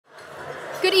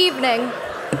Good evening.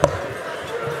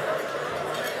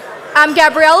 I'm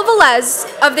Gabriela Velez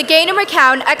of the Gaynor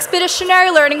McCown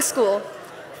Expeditionary Learning School,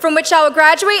 from which I will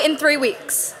graduate in 3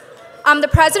 weeks. I'm the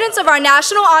president of our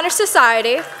National Honor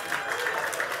Society,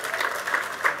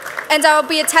 and I will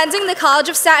be attending the College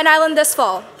of Staten Island this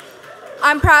fall.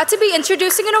 I'm proud to be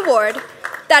introducing an award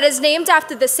that is named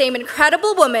after the same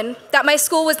incredible woman that my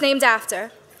school was named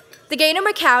after, the Gaynor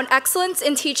McCown Excellence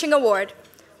in Teaching Award,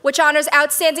 which honors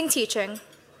outstanding teaching.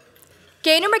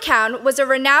 Gaynor McCown was a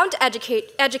renowned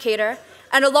educator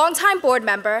and a longtime board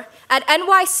member at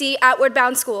NYC Outward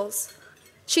Bound Schools.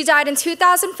 She died in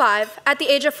 2005 at the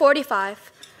age of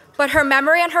 45, but her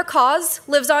memory and her cause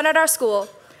lives on at our school,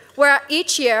 where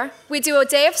each year we do a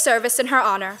day of service in her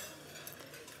honor.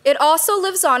 It also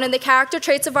lives on in the character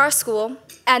traits of our school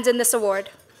and in this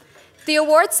award. The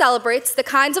award celebrates the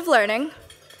kind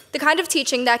of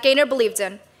teaching that Gaynor believed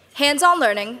in, hands-on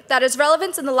learning that is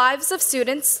relevant in the lives of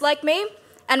students like me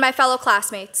and my fellow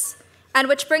classmates, and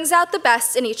which brings out the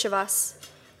best in each of us.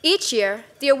 Each year,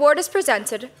 the award is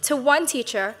presented to one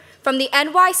teacher from the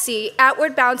NYC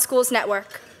Outward Bound Schools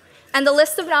Network, and the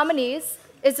list of nominees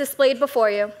is displayed before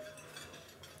you.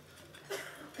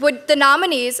 Would the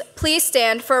nominees please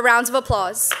stand for a round of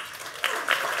applause?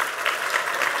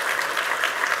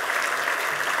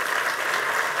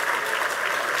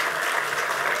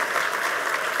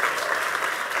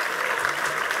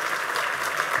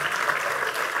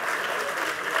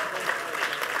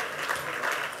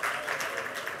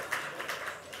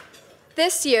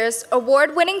 This year's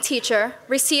award-winning teacher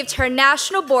received her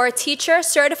National Board Teacher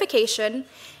Certification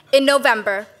in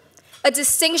November, a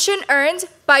distinction earned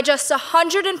by just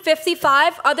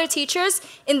 155 other teachers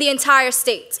in the entire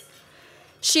state.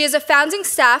 She is a founding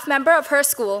staff member of her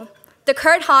school, the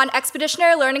Hahn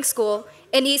Expeditionary Learning School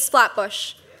in East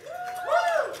Flatbush,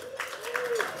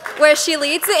 where she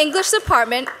leads the English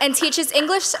department and teaches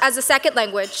English as a second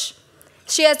language.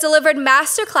 She has delivered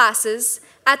master classes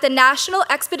at the National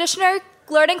Expeditionary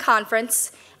Learning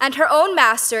Conference, and her own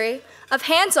mastery of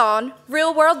hands-on,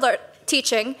 real-world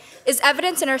teaching is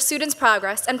evident in her students'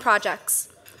 progress and projects.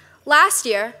 Last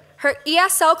year, her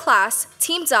ESL class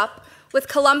teamed up with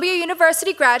Columbia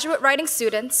University graduate writing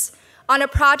students on a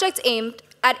project aimed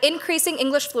at increasing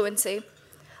English fluency,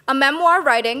 a memoir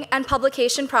writing and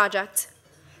publication project.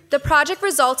 The project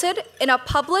resulted in a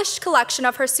published collection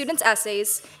of her students'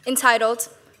 essays entitled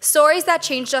Stories That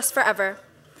Changed Us Forever.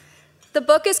 The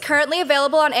book is currently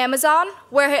available on Amazon,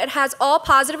 where it has all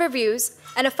positive reviews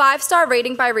and a 5-star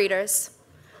rating by readers.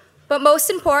 But most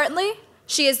importantly,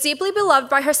 she is deeply beloved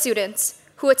by her students,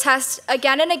 who attest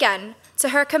again and again to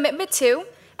her commitment to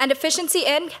and efficiency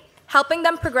in helping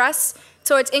them progress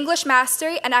towards English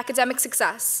mastery and academic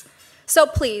success. So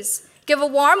please, give a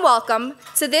warm welcome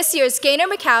to this year's Gaynor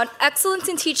McCown Excellence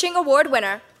in Teaching Award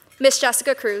winner, Miss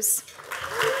Jessica Kruse.